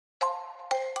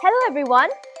Hello everyone,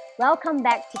 welcome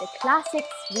back to the Classics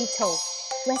Retold,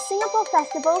 where Singapore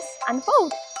festivals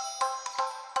unfold.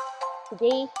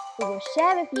 Today, we will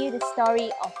share with you the story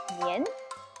of Nian.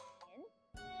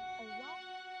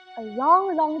 A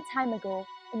long time ago,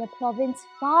 in a province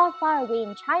far away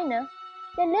in China,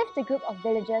 there lived a group of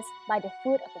villagers by the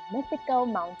foot of a mythical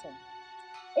mountain.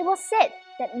 It was said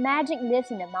that magic lives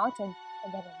in the mountain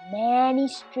and there were many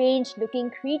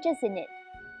strange-looking creatures in it.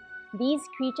 These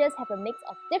creatures have a mix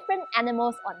of different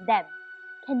animals on them.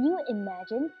 Can you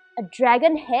imagine a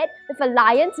dragon head with a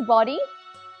lion's body?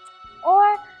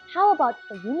 Or how about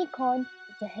a unicorn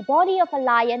with the body of a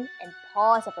lion and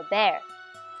paws of a bear?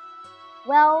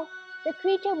 Well, the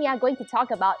creature we are going to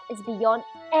talk about is beyond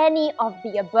any of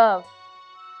the above.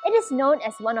 It is known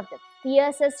as one of the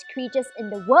fiercest creatures in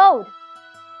the world.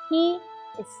 He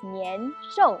is Nian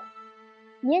Shou.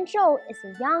 Nian Shou is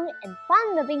a young and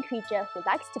fun-loving creature who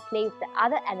likes to play with the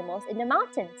other animals in the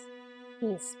mountains. He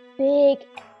is big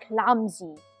and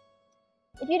clumsy.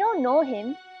 If you don't know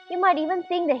him, you might even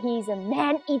think that he is a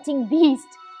man-eating beast.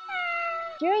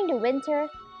 During the winter,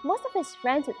 most of his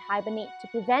friends would hibernate to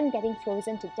prevent getting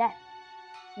frozen to death.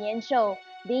 Nian Shou,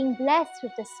 being blessed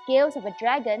with the scales of a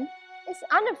dragon, is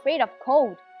unafraid of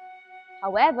cold.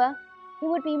 However, he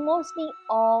would be mostly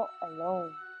all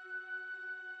alone.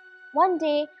 One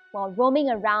day, while roaming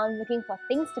around looking for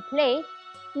things to play,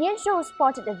 Nian Shou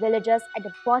spotted the villagers at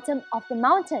the bottom of the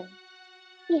mountain.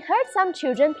 He heard some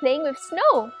children playing with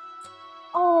snow.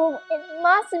 Oh, it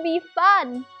must be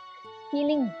fun!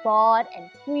 Feeling bored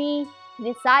and free,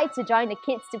 he decides to join the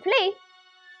kids to play.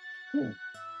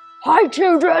 Hi,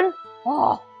 children!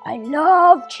 Oh, I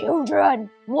love children!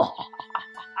 The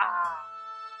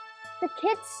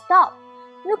kids stopped,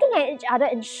 looking at each other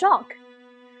in shock.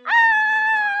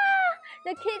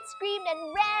 The kids screamed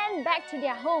and ran back to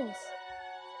their homes.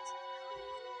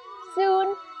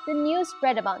 Soon, the news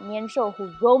spread about Nian Shou,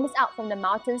 who roams out from the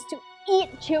mountains to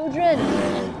eat children.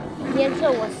 Nian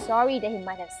Shou was sorry that he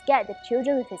might have scared the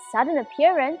children with his sudden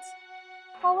appearance.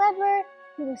 However,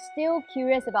 he was still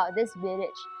curious about this village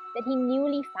that he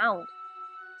newly found.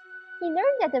 He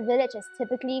learned that the village is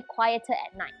typically quieter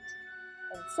at night,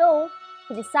 and so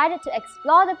he decided to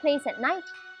explore the place at night,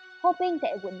 hoping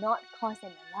that it would not cause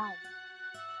an alarm.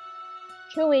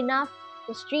 True enough,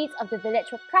 the streets of the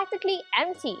village were practically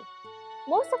empty.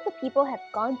 Most of the people had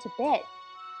gone to bed.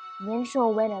 Nian Shou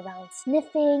went around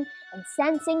sniffing and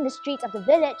sensing the streets of the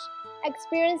village,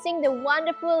 experiencing the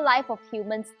wonderful life of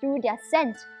humans through their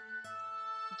scent.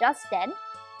 Just then,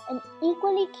 an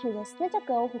equally curious little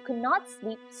girl who could not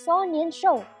sleep saw Nian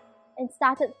Shou and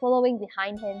started following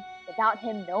behind him without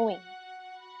him knowing.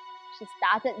 She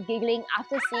started giggling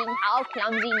after seeing how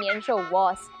clumsy Nian Shou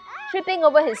was, tripping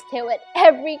over his tail at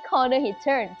every corner he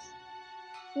turns.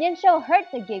 Nian Shou heard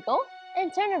the giggle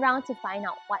and turned around to find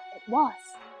out what it was.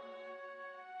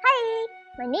 Hi,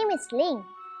 my name is Ling.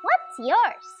 What's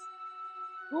yours?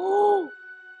 Oh!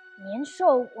 Nian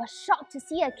Shou was shocked to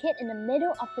see a kid in the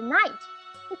middle of the night.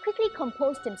 He quickly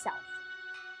composed himself.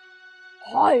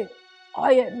 Hi,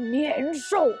 I am Nian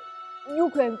Shou. You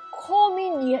can call me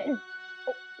Nian.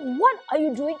 What are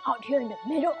you doing out here in the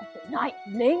middle of the night,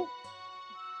 Ling?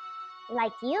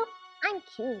 Like you, I'm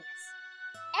curious.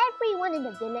 Everyone in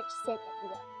the village said that you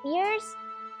are fierce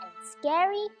and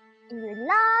scary and you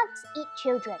love to eat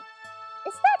children.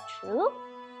 Is that true?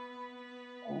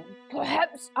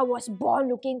 Perhaps I was born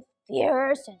looking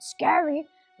fierce and scary,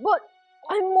 but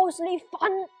I'm mostly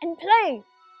fun and play.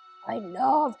 I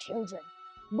love children,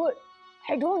 but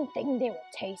I don't think they will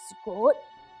taste good.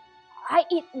 I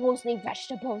eat mostly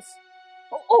vegetables.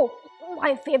 Oh,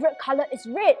 my favorite color is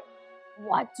red.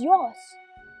 What's yours?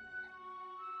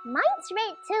 Mine's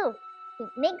red too. It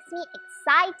makes me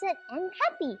excited and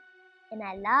happy. And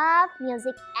I love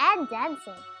music and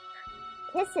dancing.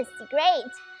 This is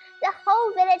great. The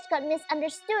whole village got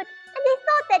misunderstood and they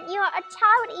thought that you are a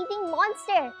child-eating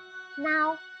monster.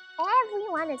 Now,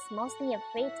 everyone is mostly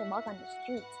afraid to walk on the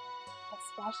streets,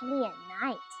 especially at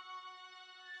night.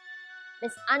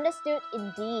 Misunderstood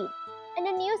indeed. And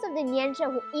the news of the Nian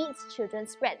Shou who eats children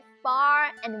spread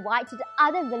far and wide to the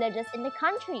other villages in the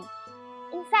country.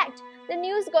 In fact, the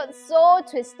news got so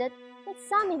twisted that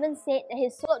some even said that he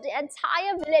swallowed the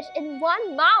entire village in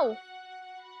one mouth.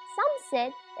 Some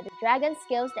said that the dragon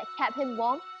scales that kept him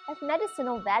warm have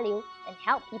medicinal value and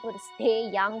help people to stay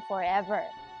young forever.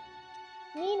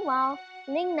 Meanwhile,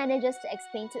 Ling manages to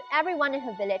explain to everyone in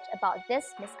her village about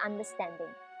this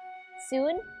misunderstanding.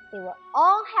 Soon, they were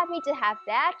all happy to have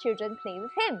their children play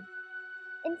with him.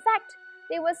 In fact,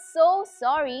 they were so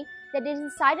sorry that they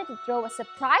decided to throw a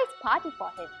surprise party for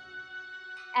him.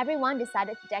 everyone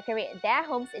decided to decorate their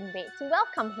homes in red to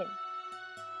welcome him.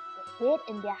 They hid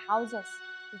in their houses,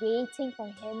 waiting for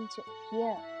him to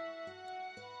appear.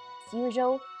 As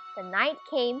usual, the night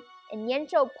came and Nian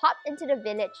Shou popped into the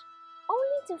village,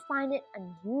 only to find it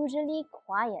unusually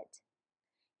quiet.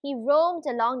 He roamed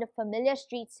along the familiar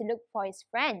streets to look for his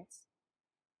friends.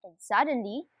 And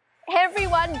suddenly,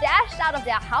 everyone dashed out of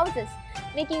their houses,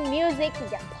 making music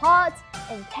with their pots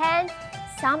and pans.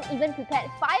 Some even prepared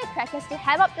firecrackers to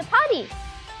have up the party.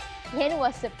 Nian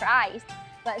was surprised,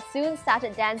 but soon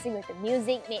started dancing with the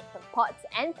music made from pots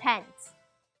and pans.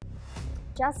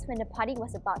 Just when the party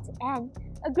was about to end,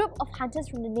 a group of hunters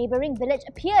from the neighboring village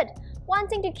appeared,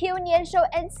 wanting to kill Nian Shou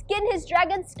and skin his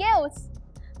dragon scales.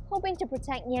 Hoping to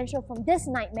protect Nian Shou from this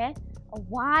nightmare, a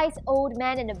wise old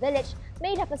man in the village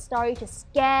made up a story to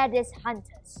scare these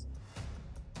hunters.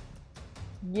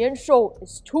 Nian Shou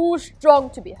is too strong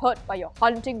to be hurt by your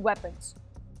hunting weapons.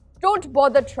 Don't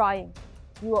bother trying.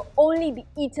 You will only be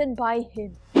eaten by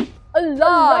him.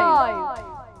 Alive!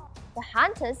 The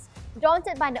hunters,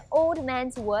 daunted by the old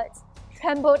man's words,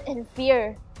 trembled in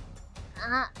fear.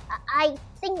 I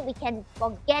think we can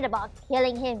forget about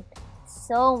killing him.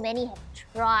 So many have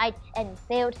tried and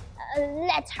failed.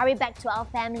 Let's hurry back to our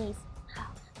families.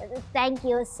 Thank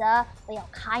you, sir, for your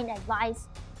kind advice.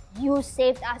 You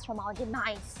saved us from our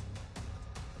demise.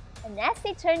 And as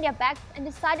they turned their backs and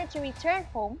decided to return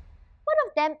home, one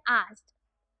of them asked,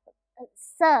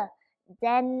 Sir,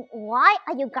 then why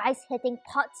are you guys hitting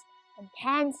pots and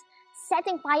pans,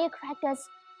 setting firecrackers,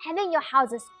 having your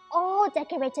houses all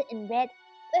decorated in red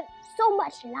with so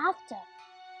much laughter?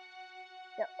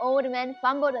 The old man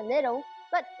fumbled a little,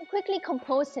 but quickly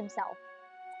composed himself.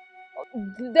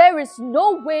 There is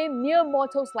no way mere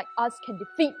mortals like us can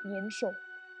defeat Nian Shou.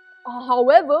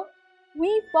 However,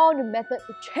 we found a method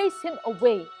to chase him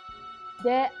away.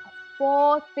 There are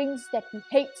 4 things that he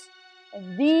hates,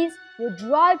 and these will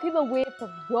drive him away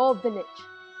from your village.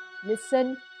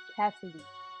 Listen carefully.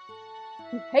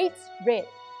 He hates red,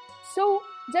 so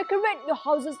decorate your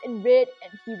houses in red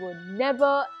and he will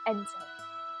never enter.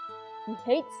 He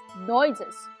hates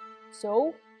noises,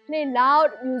 so play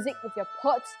loud music with your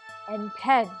pots and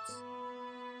pans.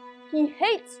 He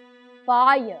hates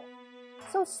fire,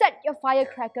 so set your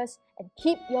firecrackers and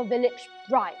keep your village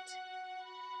bright.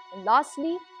 And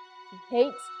lastly, he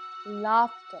hates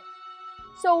laughter,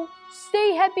 so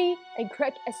stay happy and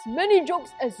crack as many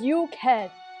jokes as you can.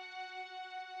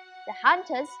 The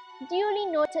hunters, duly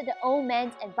noted the old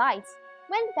man's advice,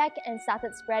 went back and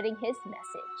started spreading his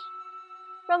message.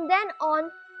 From then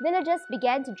on, villagers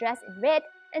began to dress in red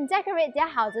and decorate their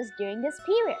houses during this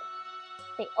period.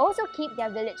 They also keep their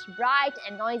village bright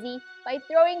and noisy by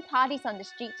throwing parties on the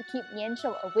street to keep Nian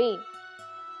Shou away.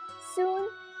 Soon,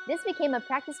 this became a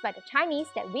practice by the Chinese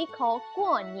that we call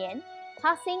Guo Nian,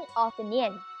 passing of the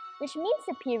Nian, which means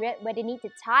the period where they need to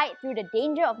tide through the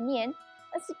danger of Nian,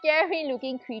 a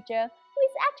scary-looking creature who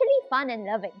is actually fun and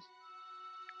loving.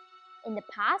 In the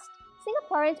past,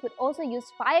 Singaporeans would also use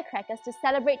firecrackers to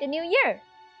celebrate the New Year.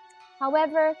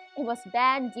 However, it was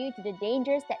banned due to the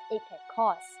dangers that it can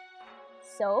cause.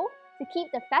 So, to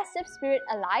keep the festive spirit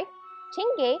alive,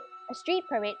 Chingay, a street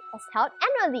parade, was held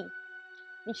annually.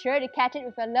 Be sure to catch it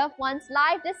with your loved ones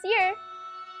live this year.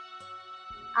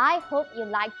 I hope you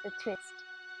liked the twist.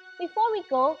 Before we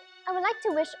go, I would like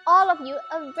to wish all of you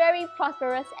a very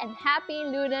prosperous and happy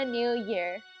Lunar New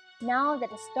Year. Now that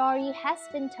the story has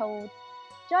been told,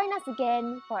 join us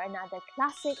again for another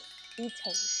Classic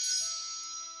Retold.